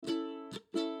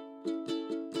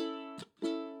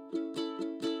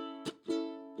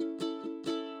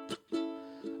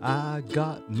I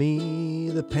got me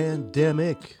the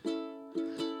pandemic,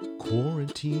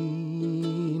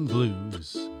 quarantine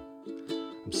blues.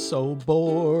 I'm so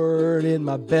bored in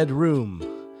my bedroom,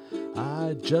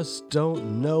 I just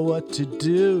don't know what to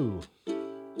do.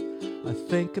 I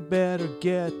think I better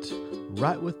get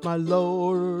right with my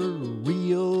Lord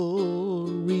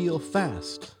real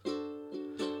fast,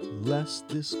 lest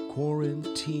this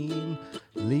quarantine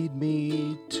lead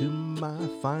me to my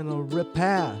final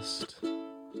repast.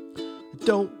 I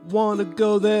don't want to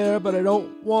go there, but I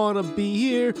don't want to be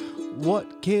here.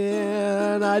 What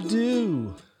can I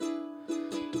do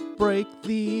to break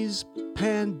these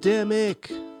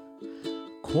pandemic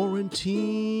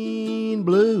quarantine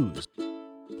blues?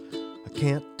 I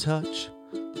can't touch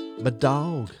my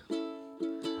dog.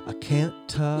 I can't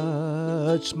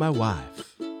touch my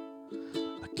wife.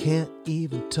 I can't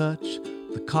even touch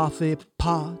the coffee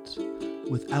pot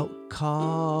without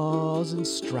causing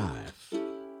strife.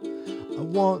 I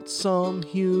want some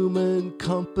human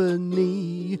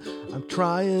company. I'm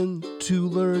trying to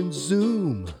learn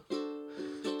Zoom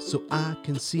so I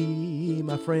can see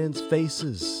my friends'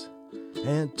 faces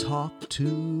and talk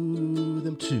to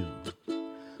them too.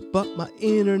 But my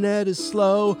internet is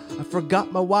slow. I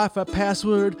forgot my Wi-Fi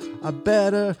password. I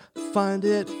better find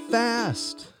it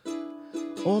fast,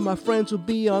 or my friends will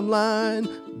be online.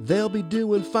 They'll be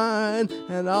doing fine,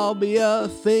 and I'll be a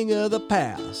thing of the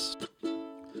past.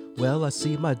 Well, I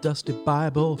see my dusty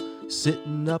Bible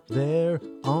sitting up there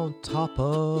on top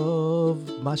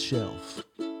of my shelf.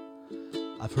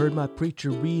 I've heard my preacher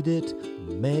read it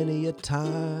many a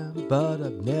time, but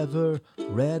I've never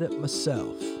read it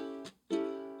myself.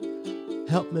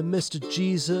 Help me, Mr.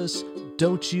 Jesus,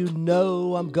 don't you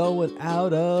know I'm going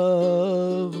out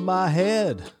of my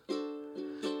head?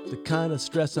 The kind of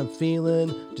stress I'm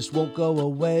feeling just won't go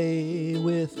away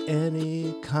with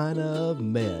any kind of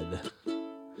med.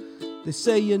 They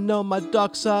say you know my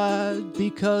dark side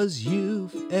because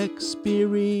you've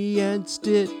experienced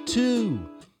it too.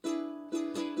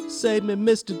 Save me,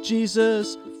 Mr.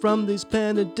 Jesus, from these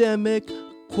pandemic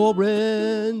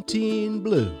quarantine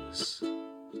blues.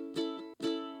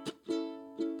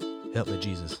 Help me,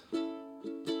 Jesus.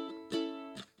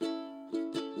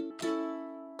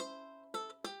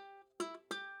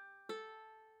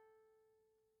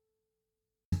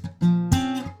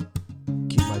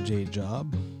 Keep my day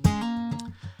job.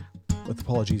 With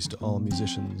apologies to all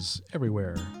musicians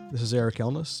everywhere. This is Eric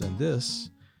Elness, and this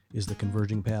is the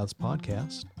Converging Paths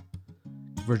podcast.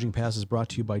 Converging Paths is brought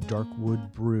to you by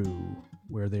Darkwood Brew,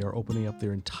 where they are opening up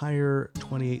their entire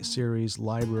 28 series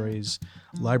library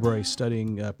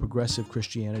studying progressive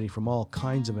Christianity from all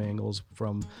kinds of angles,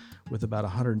 with about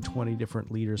 120 different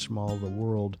leaders from all over the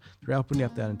world. They're opening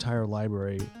up that entire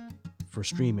library for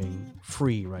streaming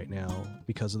free right now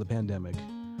because of the pandemic,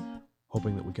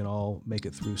 hoping that we can all make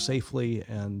it through safely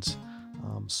and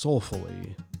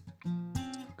soulfully.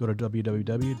 Go to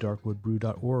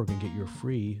www.darkwoodbrew.org and get your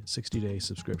free 60-day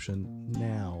subscription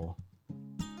now.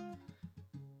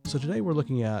 So today we're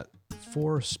looking at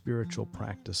 4 spiritual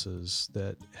practices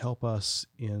that help us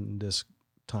in this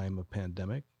time of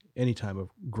pandemic, any time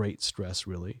of great stress,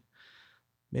 really.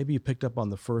 Maybe you picked up on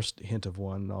the first hint of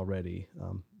one already.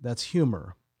 That's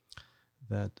humor.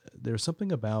 That there's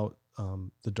something about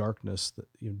the darkness, that,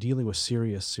 dealing with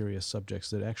serious subjects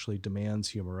that actually demands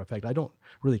humor. In fact, I don't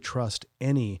really trust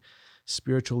any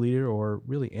spiritual leader or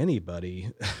really anybody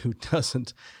who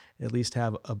doesn't at least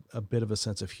have a bit of a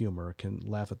sense of humor, can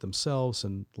laugh at themselves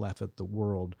and laugh at the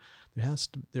world. There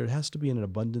has to be an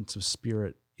abundance of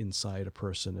spirit inside a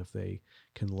person if they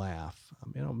can laugh.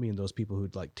 I don't mean those people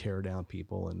who'd like tear down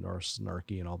people and are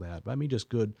snarky and all that, but I mean just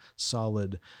good,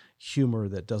 solid humor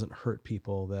that doesn't hurt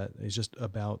people, that is just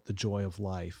about the joy of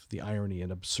life, the irony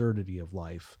and absurdity of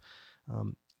life.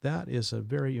 That is a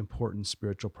very important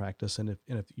spiritual practice, and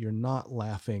if you're not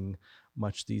laughing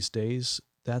much these days,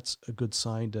 that's a good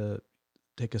sign to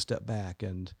take a step back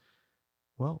and,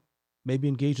 well, maybe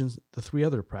engage in the 3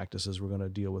 other practices we're going to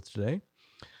deal with today.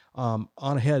 On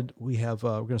ahead, we're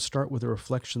going to start with a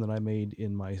reflection that I made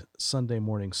in my Sunday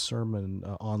morning sermon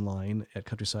online at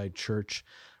Countryside Church.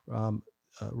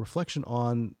 Reflection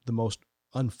on the most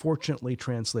unfortunately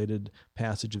translated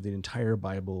passage of the entire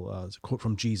Bible, it's a quote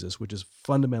from Jesus, which is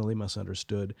fundamentally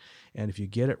misunderstood. And if you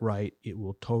get it right, it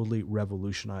will totally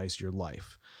revolutionize your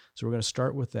life. So we're going to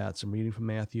start with that, some reading from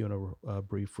Matthew and a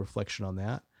brief reflection on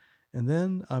that. And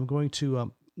then I'm going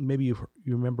to, maybe you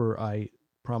remember I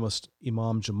promised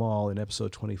Imam Jamal in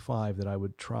episode 25 that I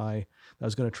was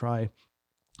going to try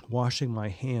washing my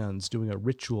hands, doing a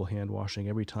ritual hand washing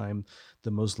every time the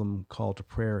Muslim call to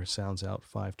prayer sounds out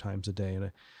 5 times a day.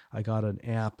 And I got an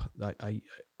app.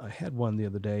 I had one the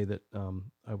other day that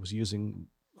I was using,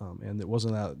 and it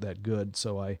wasn't that good.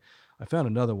 So I found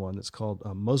another one that's called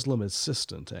Muslim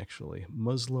Assistant, actually.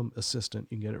 Muslim Assistant.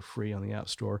 You can get it free on the App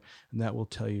Store, and that will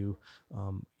tell you,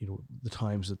 the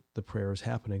times that the prayer is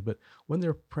happening. But when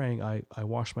they're praying, I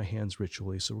wash my hands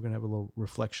ritually. So we're going to have a little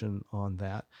reflection on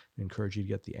that. I encourage you to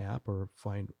get the app or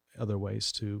find other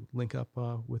ways to link up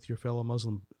with your fellow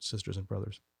Muslim sisters and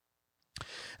brothers. And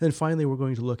then finally, we're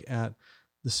going to look at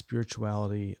the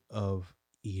spirituality of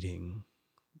eating,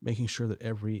 making sure that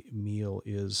every meal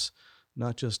is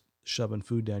not just shoving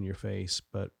food down your face,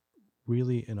 but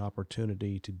really an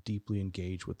opportunity to deeply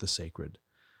engage with the sacred.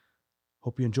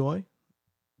 Hope you enjoy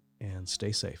and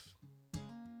stay safe.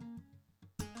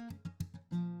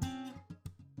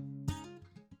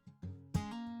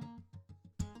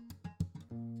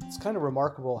 It's kind of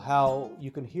remarkable how you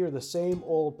can hear the same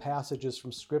old passages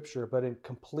from Scripture, but in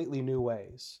completely new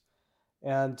ways.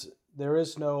 And there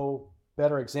is no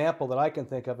better example that I can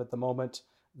think of at the moment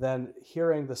than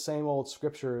hearing the same old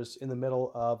Scriptures in the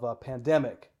middle of a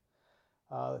pandemic.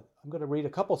 I'm going to read a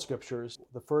couple Scriptures.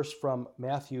 The first from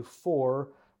Matthew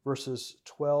 4, verses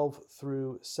 12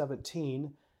 through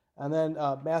 17, and then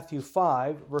Matthew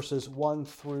 5, verses 1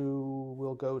 through,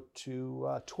 we'll go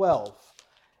to 12.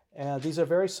 And these are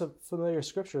very familiar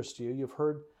Scriptures to you. You've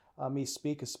heard me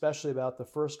speak especially about the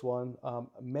first one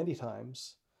many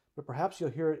times, but perhaps you'll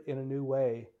hear it in a new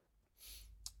way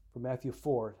from Matthew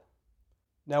 4.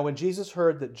 Now when Jesus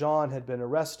heard that John had been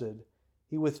arrested,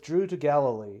 he withdrew to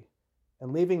Galilee,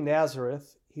 and leaving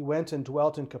Nazareth, he went and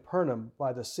dwelt in Capernaum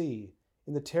by the sea,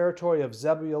 in the territory of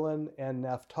Zebulun and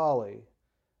Naphtali,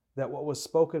 that what was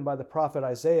spoken by the prophet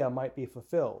Isaiah might be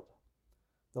fulfilled.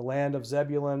 The land of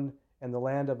Zebulun and the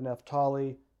land of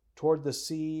Naphtali, toward the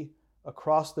sea,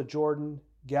 across the Jordan,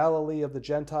 Galilee of the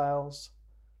Gentiles.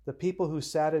 The people who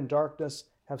sat in darkness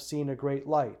have seen a great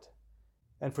light.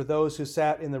 And for those who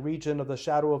sat in the region of the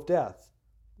shadow of death,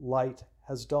 light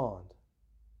has dawned.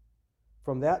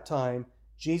 From that time,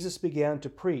 Jesus began to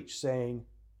preach, saying,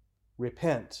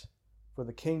 "Repent, for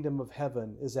the kingdom of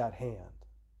heaven is at hand."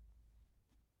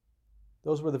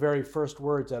 Those were the very first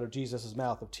words out of Jesus'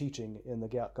 mouth of teaching in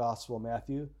the Gospel of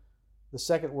Matthew. The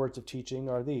second words of teaching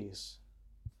are these,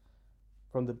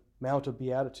 from the Mount of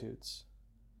Beatitudes.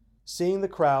 Seeing the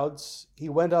crowds, he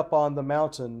went up on the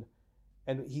mountain,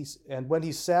 and when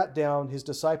he sat down, his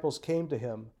disciples came to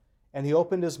him, and he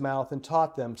opened his mouth and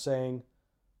taught them, saying,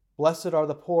 "Blessed are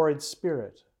the poor in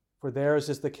spirit, for theirs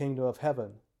is the kingdom of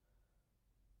heaven.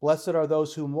 Blessed are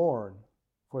those who mourn,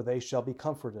 for they shall be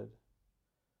comforted.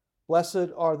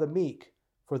 Blessed are the meek,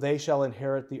 for they shall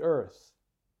inherit the earth.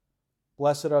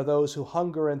 Blessed are those who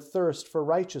hunger and thirst for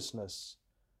righteousness,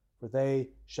 for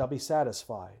they shall be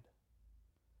satisfied.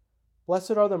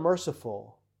 Blessed are the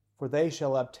merciful, for they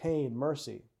shall obtain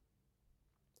mercy.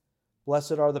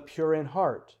 Blessed are the pure in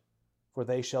heart, for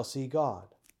they shall see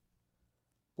God.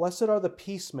 Blessed are the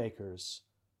peacemakers,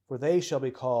 for they shall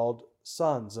be called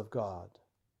sons of God.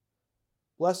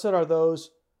 Blessed are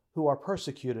those who are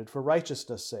persecuted for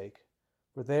righteousness' sake,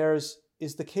 for theirs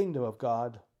is the kingdom of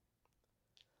God.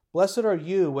 Blessed are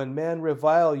you when men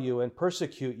revile you and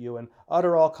persecute you and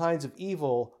utter all kinds of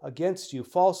evil against you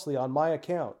falsely on my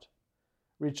account.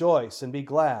 Rejoice and be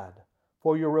glad,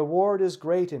 for your reward is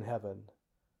great in heaven,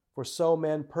 for so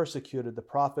men persecuted the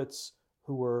prophets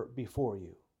who were before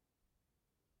you.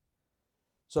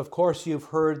 So, of course, you've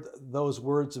heard those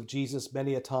words of Jesus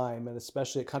many a time, and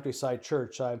especially at Countryside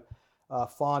Church. I'm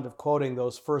fond of quoting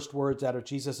those first words out of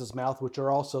Jesus' mouth, which are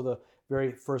also the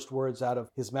very first words out of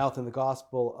his mouth in the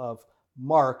Gospel of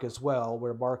Mark as well,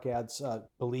 where Mark adds,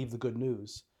 believe the good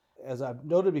news. As I've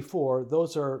noted before,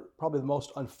 those are probably the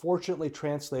most unfortunately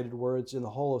translated words in the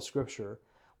whole of Scripture.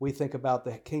 We think about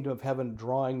the kingdom of heaven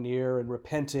drawing near and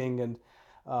repenting, and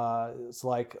it's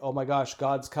like, oh my gosh,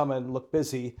 God's coming, look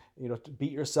busy,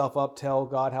 beat yourself up, tell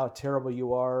God how terrible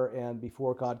you are, and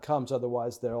before God comes,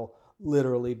 otherwise there'll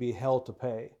literally be hell to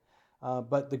pay.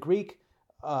 But the Greek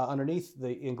underneath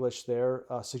the English there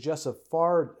suggests a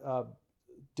far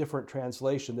different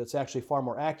translation that's actually far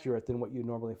more accurate than what you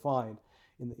normally find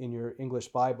in your English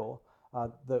Bible.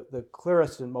 The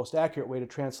clearest and most accurate way to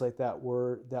translate that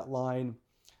line,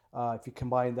 if you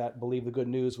combine that believe the good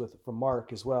news from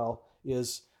Mark as well,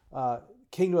 is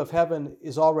kingdom of heaven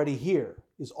is already here.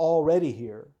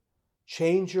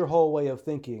 Change your whole way of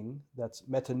thinking. That's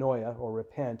metanoia, or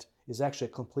repent, is actually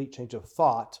a complete change of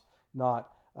thought, not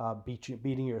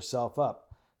beating yourself up.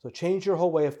 So change your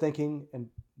whole way of thinking, and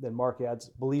then Mark adds,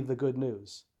 believe the good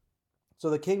news.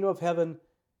 So the kingdom of heaven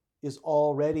is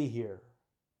already here.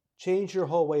 Change your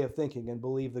whole way of thinking and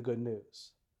believe the good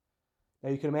news. Now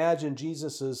you can imagine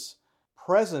Jesus'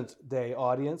 present day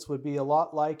audience would be a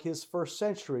lot like his first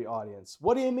century audience.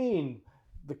 What do you mean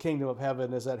the kingdom of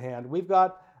heaven is at hand? We've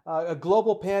got a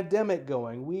global pandemic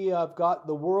going. We have got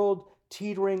the world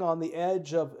teetering on the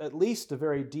edge of at least a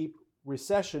very deep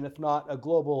recession, if not a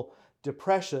global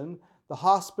depression. The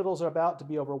hospitals are about to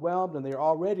be overwhelmed, and they're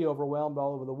already overwhelmed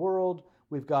all over the world.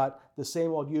 We've got the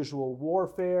same old usual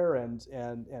warfare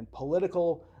and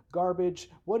political garbage.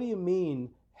 What do you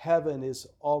mean heaven is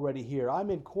already here? I'm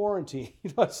in quarantine.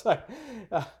 It's like,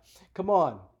 come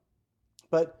on.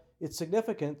 But it's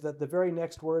significant that the very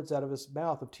next words out of his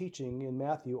mouth of teaching in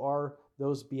Matthew are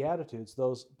those Beatitudes,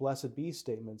 those blessed be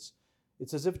statements.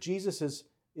 It's as if Jesus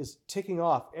is ticking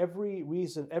off every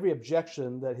reason, every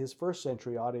objection that his first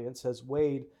century audience has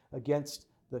weighed against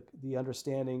the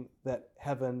understanding that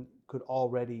heaven could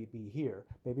already be here.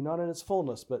 Maybe not in its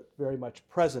fullness, but very much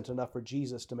present enough for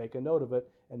Jesus to make a note of it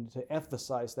and to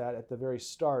emphasize that at the very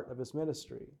start of his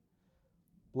ministry.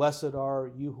 Blessed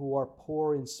are you who are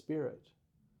poor in spirit.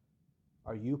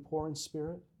 Are you poor in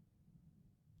spirit?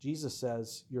 Jesus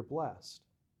says you're blessed.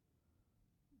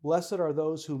 Blessed are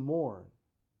those who mourn.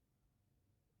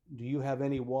 Do you have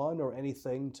anyone or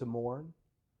anything to mourn?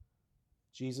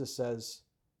 Jesus says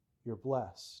you're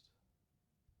blessed.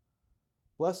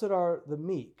 Blessed are the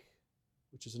meek,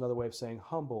 which is another way of saying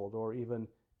humbled or even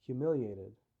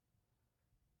humiliated.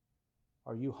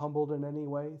 Are you humbled in any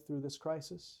way through this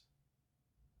crisis?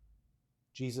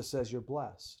 Jesus says you're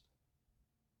blessed.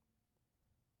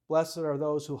 Blessed are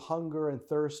those who hunger and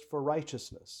thirst for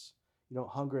righteousness. You don't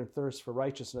hunger and thirst for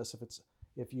righteousness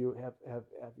if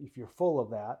you're full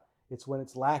of that. It's when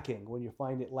it's lacking, when you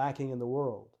find it lacking in the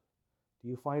world. Do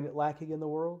you find it lacking in the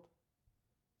world?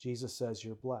 Jesus says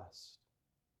you're blessed.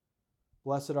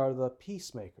 Blessed are the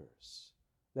peacemakers.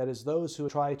 That is, those who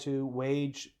try to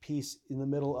wage peace in the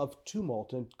middle of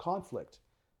tumult and conflict.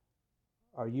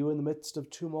 Are you in the midst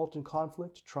of tumult and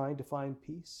conflict, trying to find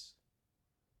peace?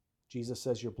 Jesus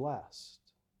says you're blessed.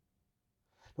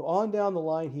 So on down the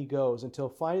line he goes until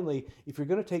finally, if you're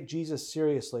going to take Jesus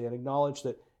seriously and acknowledge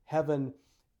that heaven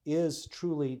is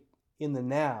truly in the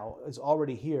now, is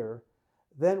already here,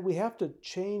 then we have to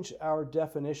change our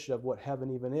definition of what heaven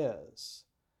even is.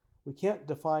 We can't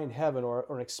define heaven or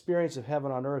an experience of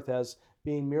heaven on earth as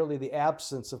being merely the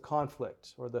absence of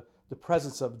conflict or the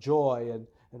presence of joy and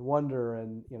wonder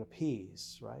and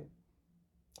peace, right?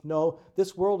 No,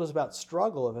 this world is about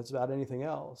struggle if it's about anything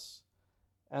else.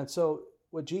 And so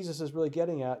what Jesus is really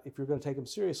getting at, if you're going to take him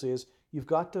seriously, is you've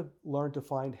got to learn to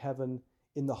find heaven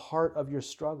in the heart of your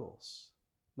struggles,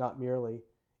 not merely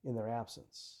in their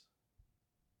absence.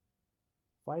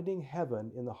 Finding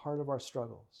heaven in the heart of our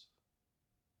struggles.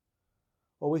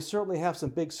 Well, we certainly have some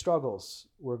big struggles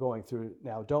we're going through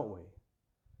now, don't we?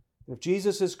 And if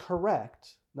Jesus is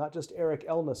correct, not just Eric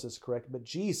Elnes is correct, but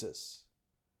Jesus,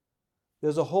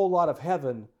 there's a whole lot of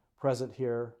heaven present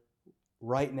here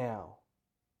right now.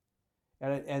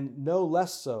 And no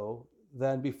less so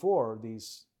than before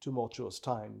these tumultuous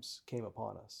times came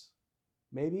upon us.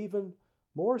 Maybe even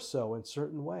more so in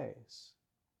certain ways.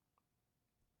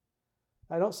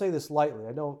 I don't say this lightly.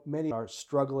 I know many are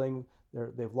struggling.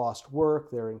 They've lost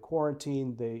work. They're in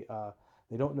quarantine. They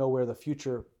don't know where the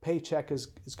future paycheck is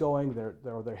going,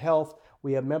 their health.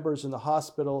 We have members in the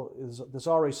hospital that's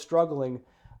already struggling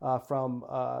from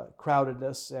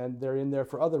crowdedness, and they're in there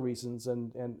for other reasons,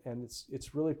 and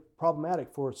it's really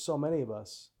problematic for so many of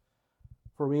us.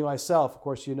 For me, myself, of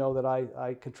course, you know that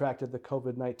I contracted the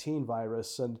COVID-19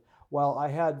 virus, and while I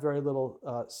had very little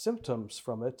symptoms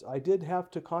from it, I did have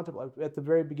to contemplate. At the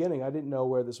very beginning, I didn't know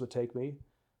where this would take me,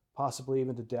 possibly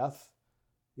even to death.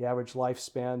 The average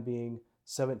lifespan being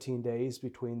 17 days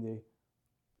between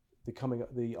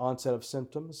the onset of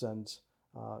symptoms and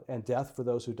death for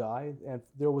those who die. And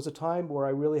there was a time where I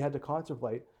really had to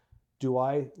contemplate, do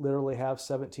I literally have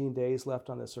 17 days left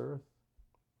on this earth?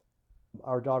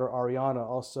 Our daughter Ariana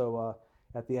also,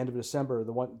 at the end of December,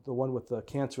 the one with the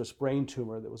cancerous brain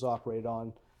tumor that was operated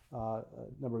on a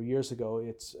number of years ago,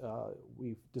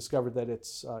 we've discovered that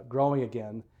it's growing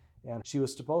again, and she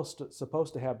was supposed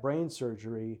to have brain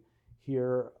surgery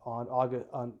here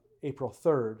on April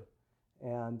 3rd,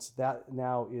 and that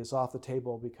now is off the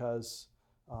table because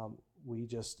we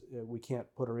can't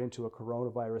put her into a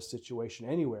coronavirus situation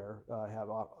anywhere, have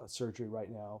a surgery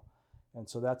right now, and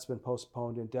so that's been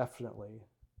postponed indefinitely.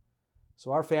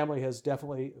 So our family has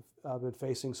definitely been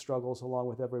facing struggles along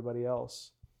with everybody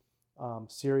else,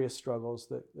 serious struggles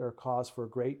that are cause for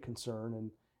great concern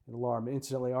and alarm.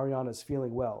 Incidentally, Ariana is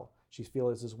feeling well. She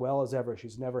feels as well as ever.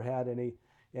 She's never had any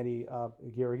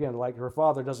here again, like her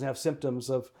father, doesn't have symptoms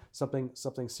of something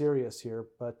serious here.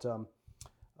 But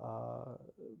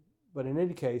in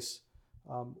any case,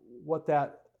 What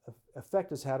that effect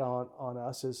has had on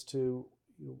us is to,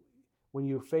 when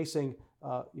you're facing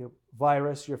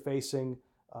virus, you're facing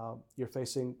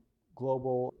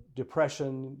global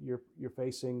depression, you're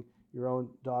facing your own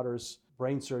daughter's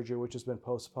brain surgery, which has been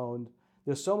postponed.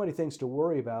 There's so many things to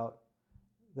worry about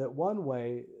that one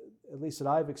way, at least that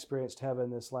I've experienced having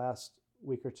this last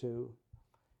week or two,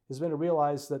 has been to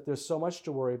realize that there's so much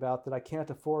to worry about that I can't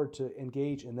afford to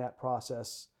engage in that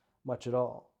process much at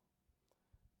all.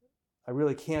 I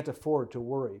really can't afford to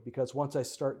worry, because once I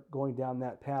start going down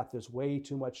that path, there's way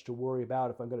too much to worry about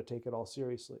if I'm going to take it all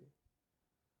seriously.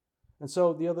 And so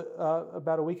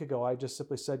about a week ago, I just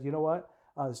simply said, you know what?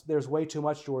 There's way too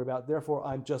much to worry about. Therefore,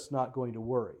 I'm just not going to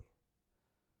worry.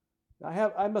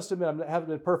 I must admit, I haven't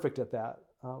been perfect at that,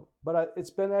 but it's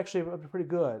been actually pretty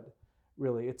good,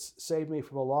 really. It's saved me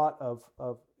from a lot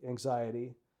of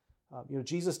anxiety.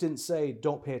 Jesus didn't say,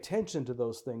 don't pay attention to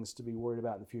those things to be worried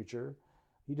about in the future.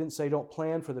 He didn't say, don't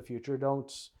plan for the future,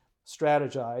 don't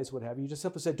strategize, what have you. He just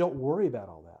simply said, don't worry about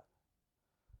all that.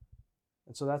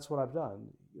 And so that's what I've done.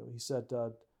 He said,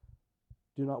 do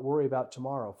not worry about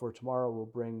tomorrow, for tomorrow will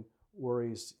bring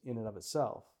worries in and of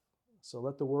itself. So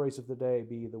let the worries of the day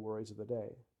be the worries of the day.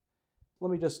 Let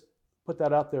me just put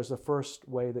that out there as the first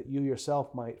way that you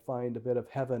yourself might find a bit of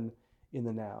heaven in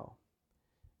the now,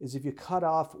 is if you cut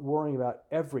off worrying about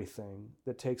everything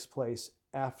that takes place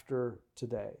after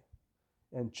today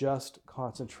and just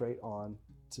concentrate on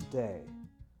today,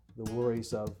 the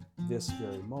worries of this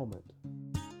very moment.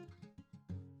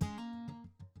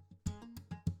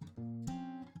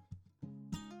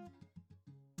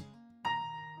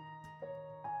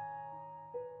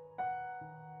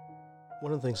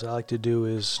 One of the things I like to do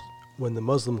is, when the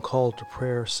Muslim call to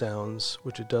prayer sounds,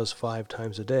 which it does 5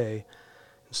 times a day,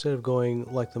 instead of going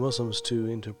like the Muslims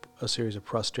into a series of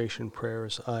prostration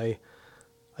prayers, I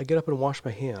get up and wash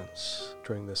my hands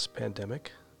during this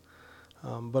pandemic.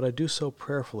 But I do so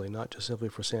prayerfully, not just simply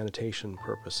for sanitation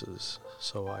purposes.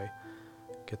 So I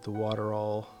get the water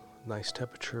all nice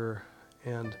temperature,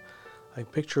 and I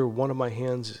picture one of my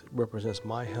hands represents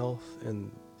my health,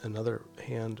 and another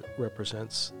hand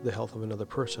represents the health of another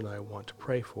person I want to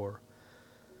pray for.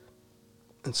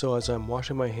 And so as I'm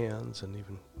washing my hands, and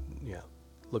even,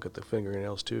 look at the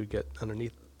fingernails too, get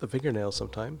underneath the fingernails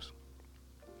sometimes,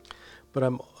 but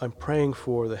I'm praying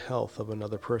for the health of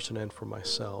another person and for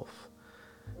myself.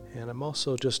 And I'm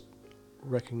also just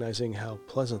recognizing how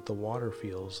pleasant the water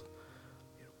feels.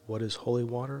 What is holy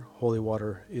water? Holy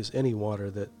water is any water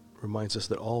that reminds us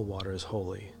that all water is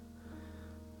holy.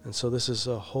 And so this is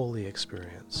a holy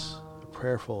experience, a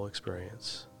prayerful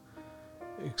experience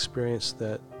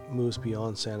that moves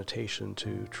beyond sanitation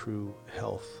to true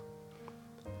health.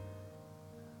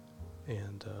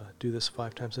 And do this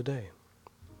 5 times a day.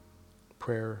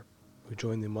 Prayer, we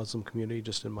join the Muslim community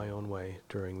just in my own way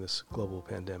during this global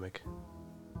pandemic.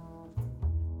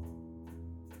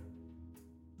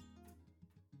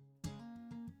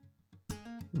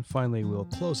 And finally, we'll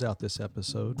close out this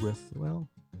episode with,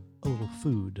 a little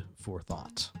food for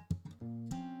thought.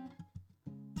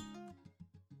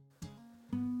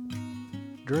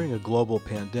 During a global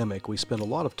pandemic, we spend a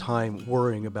lot of time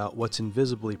worrying about what's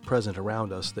invisibly present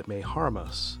around us that may harm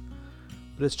us.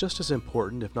 But it's just as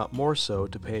important, if not more so,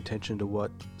 to pay attention to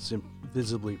what's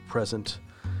invisibly present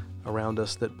around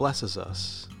us that blesses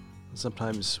us,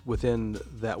 sometimes within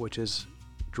that which is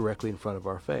directly in front of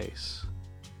our face,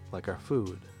 like our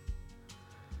food.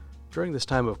 During this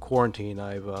time of quarantine,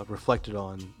 I've reflected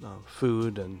on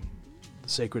food and the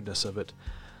sacredness of it,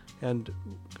 and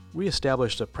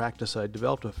reestablished a practice I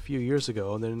developed a few years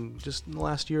ago, and then just in the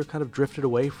last year kind of drifted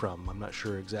away from. I'm not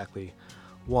sure exactly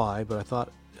why, but I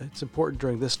thought it's important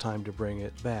during this time to bring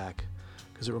it back,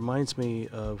 because it reminds me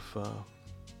of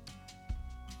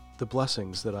the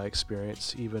blessings that I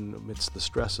experience even amidst the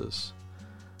stresses.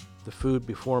 The food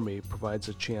before me provides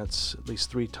a chance at least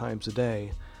 3 times a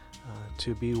day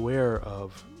to be aware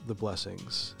of the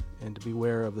blessings and to be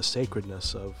aware of the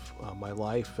sacredness of my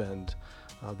life and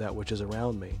that which is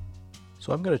around me.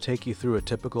 So I'm going to take you through a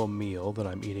typical meal that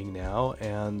I'm eating now,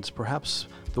 and perhaps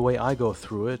the way I go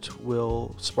through it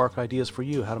will spark ideas for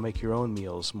you how to make your own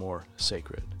meals more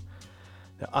sacred.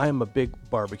 Now, I am a big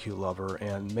barbecue lover,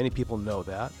 and many people know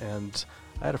that, and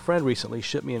I had a friend recently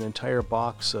ship me an entire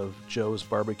box of Joe's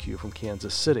Barbecue from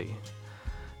Kansas City.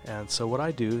 And so what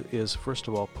I do is, first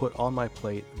of all, put on my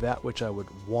plate that which I would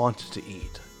want to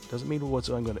eat. Doesn't mean what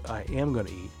I am going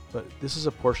to eat, but this is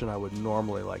a portion I would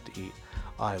normally like to eat.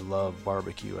 I love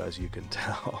barbecue, as you can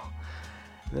tell.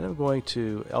 And then I'm going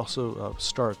to also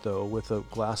start, though, with a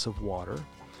glass of water,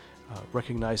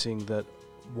 recognizing that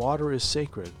water is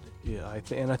sacred. Yeah,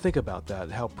 and I think about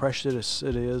that, how precious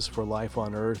it is for life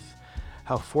on earth,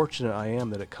 how fortunate I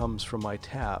am that it comes from my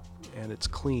tap, and it's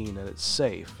clean, and it's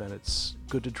safe, and it's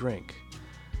good to drink.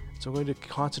 So I'm going to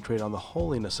concentrate on the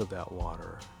holiness of that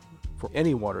water. For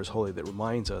any water is holy, that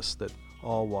reminds us that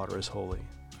all water is holy.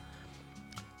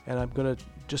 And I'm going to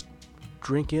just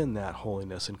drink in that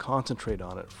holiness and concentrate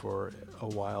on it for a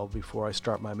while before I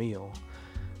start my meal.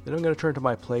 Then I'm going to turn to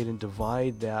my plate and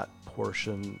divide that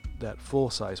portion, that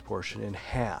full-size portion, in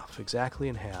half, exactly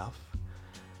in half.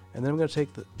 And then I'm going to take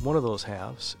one of those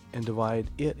halves and divide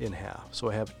it in half. So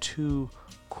I have 2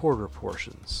 quarter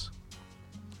portions.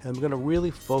 And I'm going to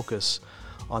really focus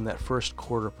on that first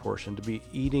quarter portion, to be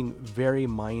eating very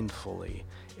mindfully.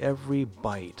 Every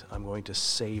bite I'm going to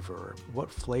savor.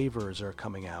 What flavors are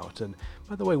coming out? And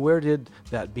by the way, where did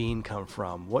that bean come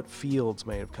from? What fields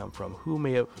may have come from? Who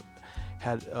may have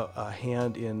had a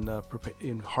hand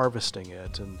in harvesting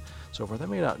it and so forth? I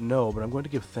may not know, but I'm going to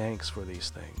give thanks for these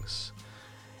things.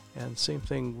 And same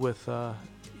thing with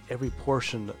every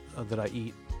portion that I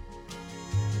eat.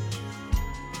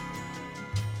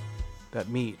 That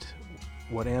meat,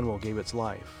 what animal gave its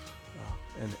life,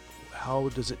 and how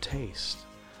does it taste?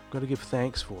 I'm going to give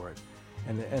thanks for it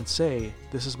and say,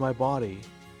 this is my body,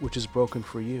 which is broken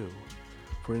for you.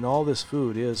 For in all this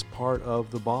food is part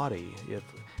of the body. If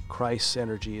Christ's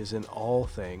energy is in all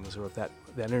things, or if that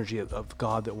energy of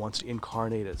God that wants to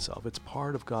incarnate itself, it's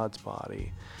part of God's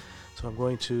body. So I'm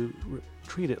going to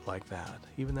treat it like that,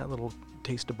 even that little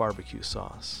taste of barbecue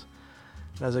sauce.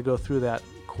 And as I go through that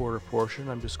quarter portion,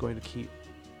 I'm just going to keep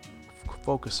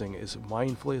focusing as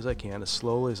mindfully as I can, as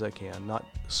slowly as I can, not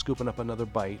scooping up another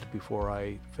bite before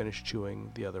I finish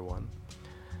chewing the other one.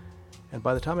 And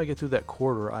by the time I get through that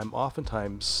quarter, I'm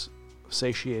oftentimes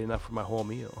satiated enough for my whole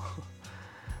meal.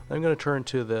 I'm going to turn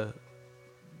to the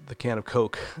can of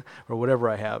Coke or whatever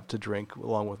I have to drink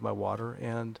along with my water,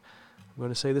 and I'm going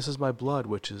to say, this is my blood,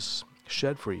 which is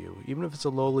shed for you. Even if it's a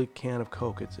lowly can of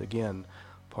Coke, it's, again,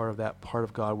 part of that part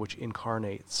of God which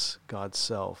incarnates God's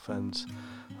self. And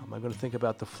I'm going to think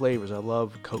about the flavors. I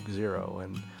love Coke Zero,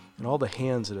 and all the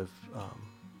hands that have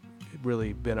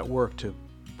really been at work to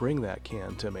bring that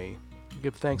can to me.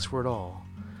 Give thanks for it all.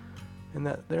 And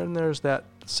there's that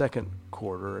second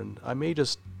quarter, and I may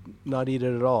just not eat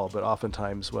it at all, but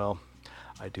oftentimes, well,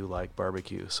 I do like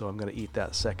barbecue, so I'm going to eat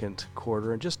that second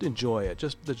quarter and just enjoy it,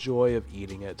 just the joy of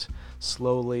eating it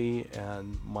slowly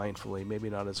and mindfully, maybe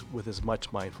not with as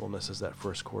much mindfulness as that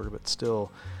first quarter, but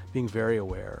still being very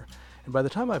aware. And by the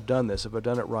time I've done this, if I've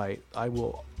done it right, I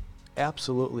will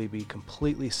absolutely be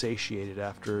completely satiated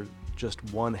after just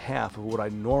one half of what I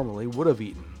normally would have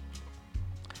eaten.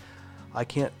 I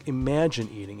can't imagine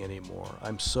eating anymore.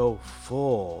 I'm so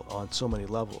full on so many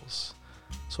levels.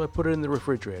 So I put it in the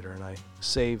refrigerator and I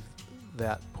save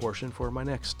that portion for my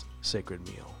next sacred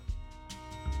meal.